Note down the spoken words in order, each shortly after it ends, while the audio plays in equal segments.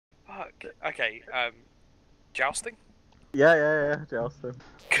Okay, jousting? Yeah, jousting.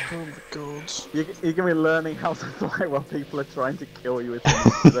 Oh my god. You're gonna be learning how to fly while people are trying to kill you with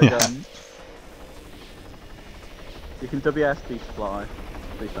their guns. You can WSD fly.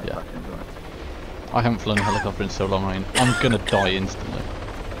 Please don't fucking do it. I haven't flown a helicopter in so long, I'm gonna die instantly.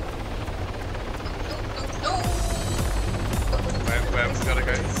 Where have we gotta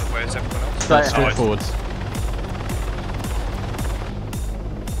go? Where's everyone else? Straight forwards.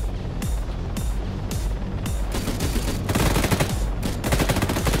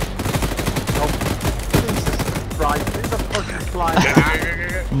 Right, who the fuck is flying?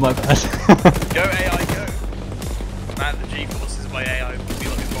 Go. My bad. Go AI, go! Man, the G-forces of my AI would be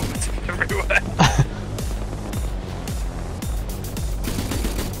like vomiting everywhere.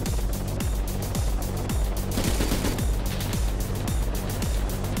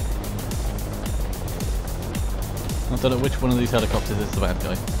 I don't know which one of these helicopters is the bad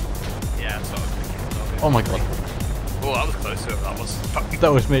guy. Yeah, that's what I was thinking. Oh my god. Oh, that was close to it. That was fucking...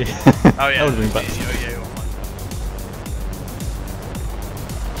 That was me. Oh yeah, that would have been bad. Yeah.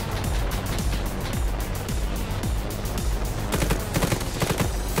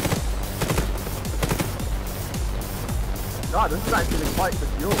 God, this is actually quite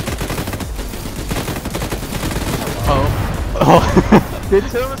secure. Oh. Did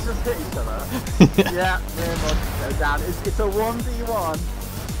two of us just hit each other? Yeah, me and Rod go down. It's a 1v1.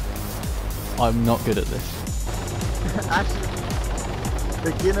 I'm not good at this. Actually,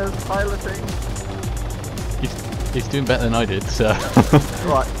 beginners piloting. He's doing better than I did, so...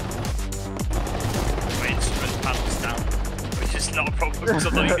 Right. My instrument panel's down, which is not a problem because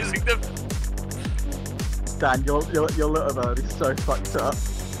I'm not using them. Dan, your Littlebird is so fucked up.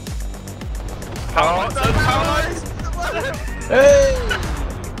 Power lines! Hey!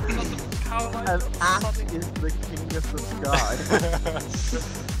 And Ash is the king of the sky.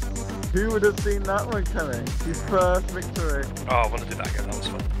 Who would have seen that one coming? His first victory. Oh, I want to do that again, that was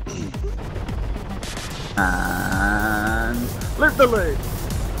fun. And... Lift the loop!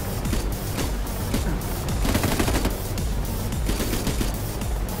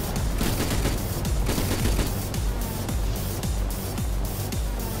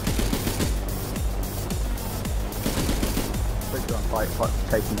 Like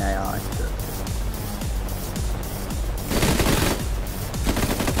taking AI.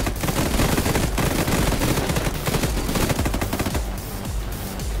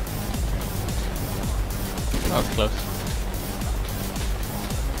 That was close.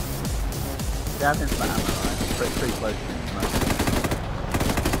 Yeah, I think it's ammo, right? Pretty close to me.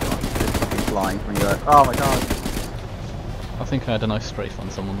 Just flying when you're like, oh my god. I think I had a nice strafe on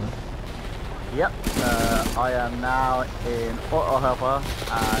someone there. Yep, I am now in auto helper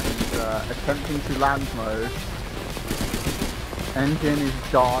and attempting to land mode. Engine is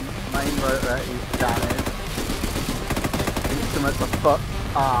gone, main rotor is damaged. Instruments are fucked.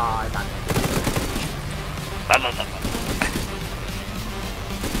 Ah, I managed.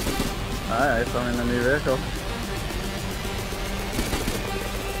 Alright, so I'm in a new vehicle.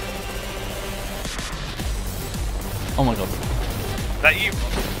 Oh my god. Is that you, Rob?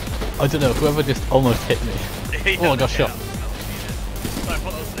 I don't know, whoever just almost hit me. Oh, I got shot. I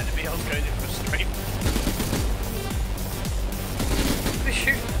thought that was an enemy, I was going in for a straight. What are they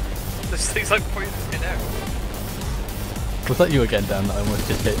shooting? This thing's like pointing in out. Was that you again, Dan, that I almost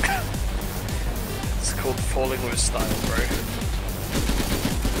just hit? It's called falling with style, bro.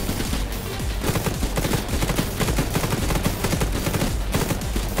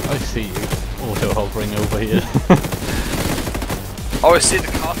 I see you, auto hovering over here. Oh, I see the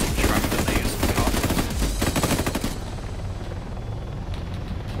karting track that they use for karting.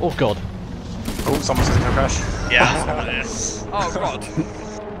 Oh god. Oh, someone's just gonna crash. Yeah, that's what it is. Oh, Rod.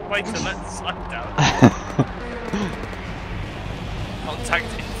 Wait till let the slide down. Contact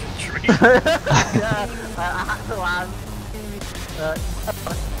infantry. Yeah, I had to land.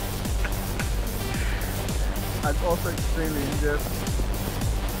 I'm also extremely injured.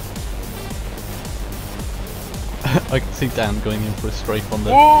 I can see Dan going in for a strafe on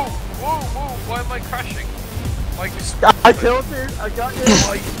the... Whoa! Why am I crashing? I killed you! I got you!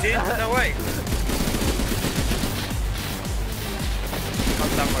 Oh, you did? No way! God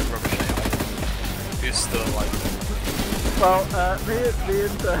damn my rubbish AI. You're still alive. Well, me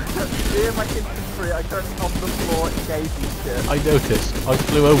and my infantry are currently on the floor engaging shit. I noticed. I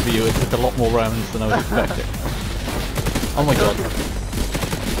flew over you, it took a lot more rounds than I was expecting. Oh my god.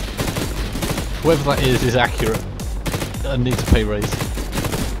 Whoever that is accurate. I need to pay raise.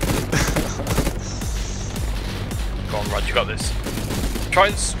 Go on, Rod, you got this. Try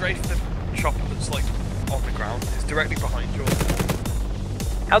and strafe the chopper that's like on the ground. It's directly behind you.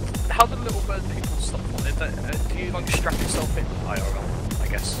 How do Littlebird people stop on it? Do you like strap yourself in IRL? I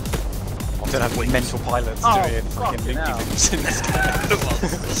guess. I don't have Wings. mental pilots Oh, doing fucking fucking hell. loopy-loops in this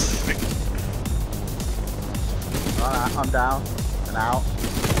game. Alright, I'm down and out.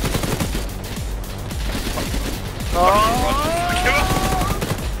 Oh,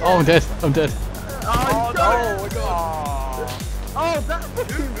 Oh, I'm dead. I'm dead. Oh, no! no! Oh my god! Oh, that's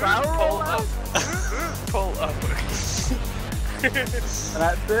fucking barrel Pull roll. up! Pull up! And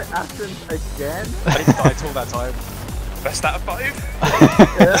that's it, Aston again. I didn't die at all that time. Best out of 5?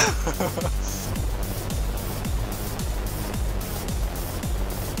 Yeah.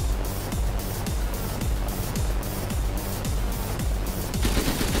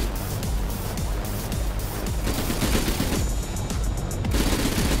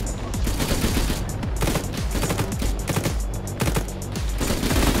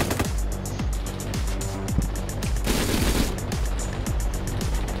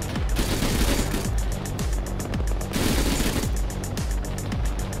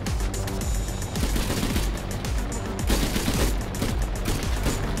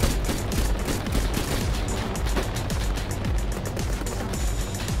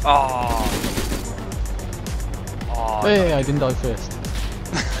 Oh. Hey, I didn't die first.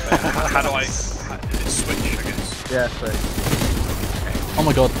 How do I... Is it switch, I guess? Yeah, sweet. Oh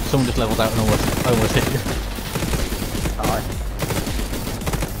my god, someone just leveled out and I almost hit you. Alright.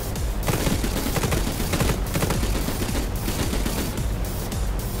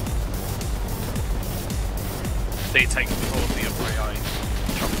 So you take control of the upper AI.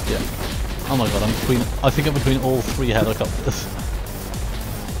 Yeah. Oh my god, I think I'm between all 3 helicopters.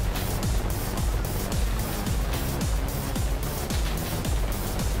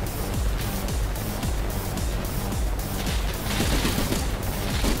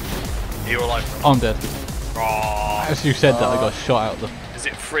 You're alive. I'm dead. Oh. As you said that, I got shot out the... Is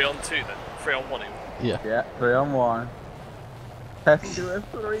it 3 on 2 then? 3 on 1? Yeah. Yeah, 3 on 1. Test to a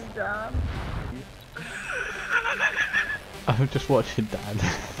 3, Dan. I'm just watching Dad.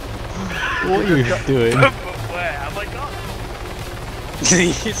 What are you doing? But where have I gone?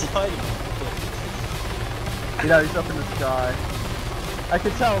 He's like... You know, he's up in the sky. I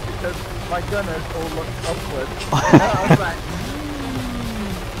could tell because my gunners all looked upwards. I was like,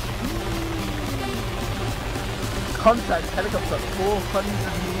 contact helicopter 400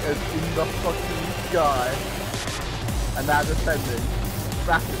 meters in the fucking sky. And now descending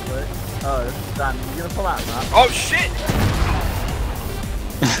rapidly. Oh, Dan, you gonna pull out that? Oh shit!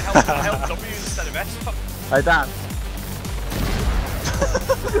 Help W instead of S. Fuck. Hey, Dan.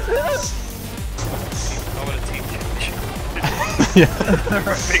 I'm gonna teach you. Yeah.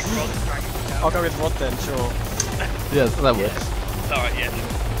 Big Rod's dragging me down. I'll go with Rod then, sure. Yeah, that works. Alright, yeah.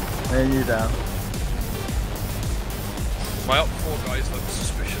 And you down. My Op 4 guys look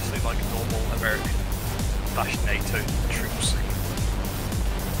suspiciously like normal American/NATO troops.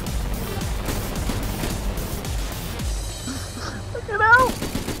 Get out!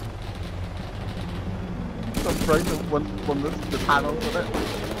 I'm throwing the panels of it.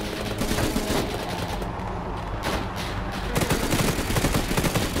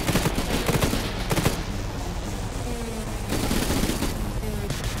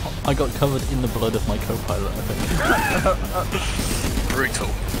 I got covered in the blood of my co-pilot, I think. Brutal.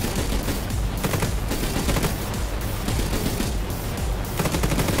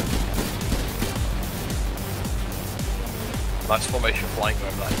 Nice formation flying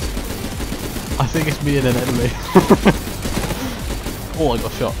over that. I think it's me and an enemy. Oh, I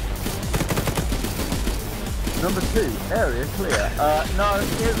got shot. Number 2, area clear. No,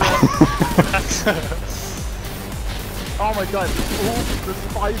 here's it. Oh my god, there's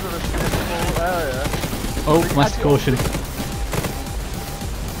 5 of us in a small area. Oh, mass caution.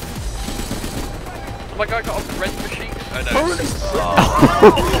 Oh my god, I got off the red machine. Oh no. Holy shit!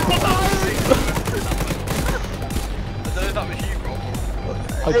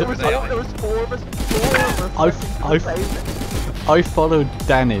 I don't know if that was you, Rob. It was 4 of us. 4 of us. I followed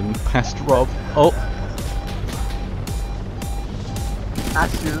Dan in past Rob. Oh,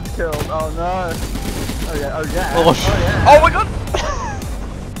 Ashton's killed. Oh no. Oh yeah. Oh yeah. Oh, Oh yeah. Oh my god!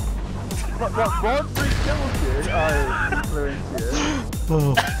 What? Rodri killed you? Oh, he flew into you.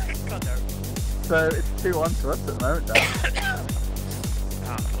 oh. God no. So it's 2-1 to us at the moment, Dan.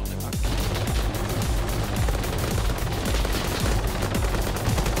 Ah, I've got it back.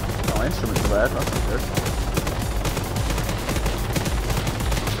 Oh, instruments are there. That's good.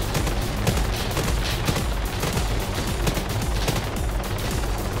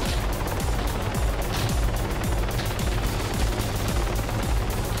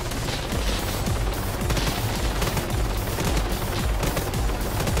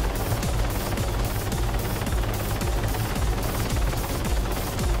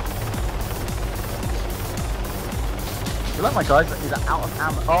 feel like my guys are either out of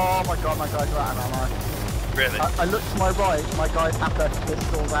ammo. Oh my god, my guys are out of ammo. Really? I look to my right, my guys have their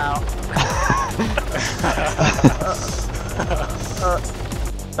pistols out.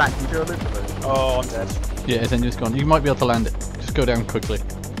 Thank you, do a Littlebird. Oh, I'm dead. Yeah, his engine's gone. You might be able to land it. Just go down quickly.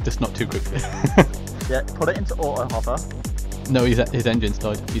 Just not too quickly. Yeah, put it into auto hover. No, his engine's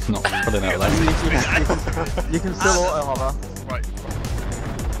died. He's not pulling out that. You can still auto hover. Right.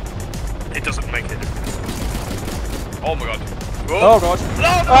 It doesn't make it. Oh my god. Oh god. No,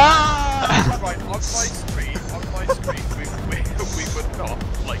 no! Ah! Right, on my screen, we were not,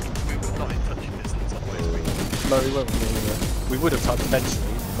 like, we were not in touching distance on my screen. No, we weren't. We would have touched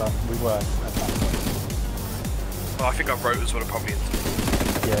eventually, but we weren't at that point. Well, I think our rotors would have probably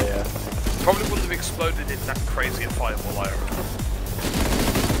Yeah. probably wouldn't have exploded in that crazy a fireball I reckon.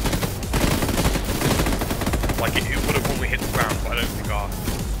 Like, it would have only hit the ground, but I don't think our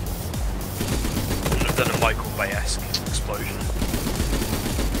wouldn't have done a Michael Bay-esque explosion.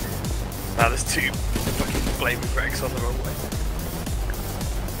 Now there's two fucking flaming wrecks on the runway.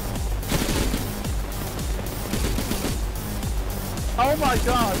 Oh my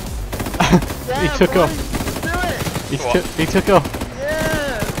god! Yeah, He took boys, off. do it! He took off.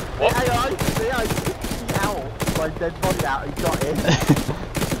 Yeah! What? The AI kicked me out, my dead body out, he got in.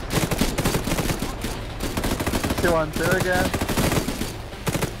 2 on 2 again.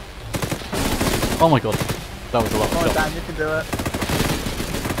 Oh my god. That was a lot Come on, of Dan, you can do it.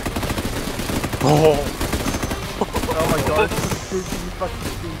 Oh. Oh my god, this is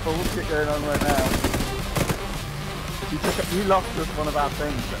fucking bullshit going on right now. You lost just one of our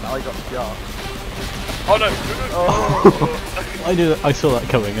things and I got shot. Oh no! Oh. I knew that. I saw that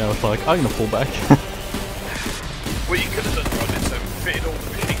coming and I was like, I'm gonna fall back. What you could have done, Rod, is fitted all the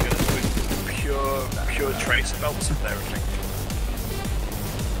machine guns with pure tracer belts and everything.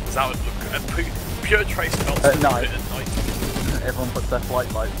 Because that would look good. Pure tracer belts At would night. look good at night. Everyone puts their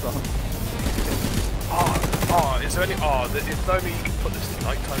flight lights on. Is there any... if only you could put this in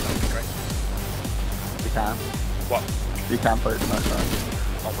night time, that would be great. You can. What? You can put it in night time.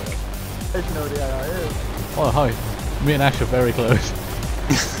 Oh my god. If you know what the AI is. Oh hi. Me and Ash are very close.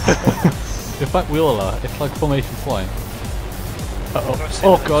 In fact, we all are. It's like formation flying. Uh-oh.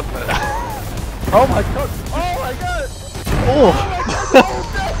 Oh god. Oh my god! Oh my god! Oh!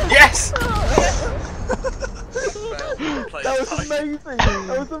 Yes! That was amazing!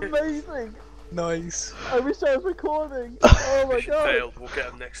 That was amazing! Nice. I wish I was recording! Oh my god! Failed, we'll get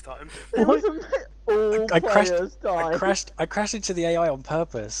them next time. It was amazing! All I players died. I crashed into the AI on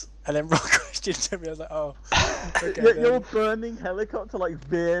purpose, and then Rob crashed into me. I was like, oh. Okay, Your then. burning helicopter like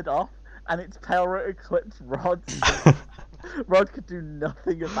veered off, and its tail rotor clipped Rod. Rod could do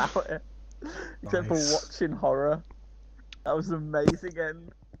nothing about it, except for Nice. watching horror. That was amazing,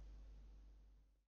 and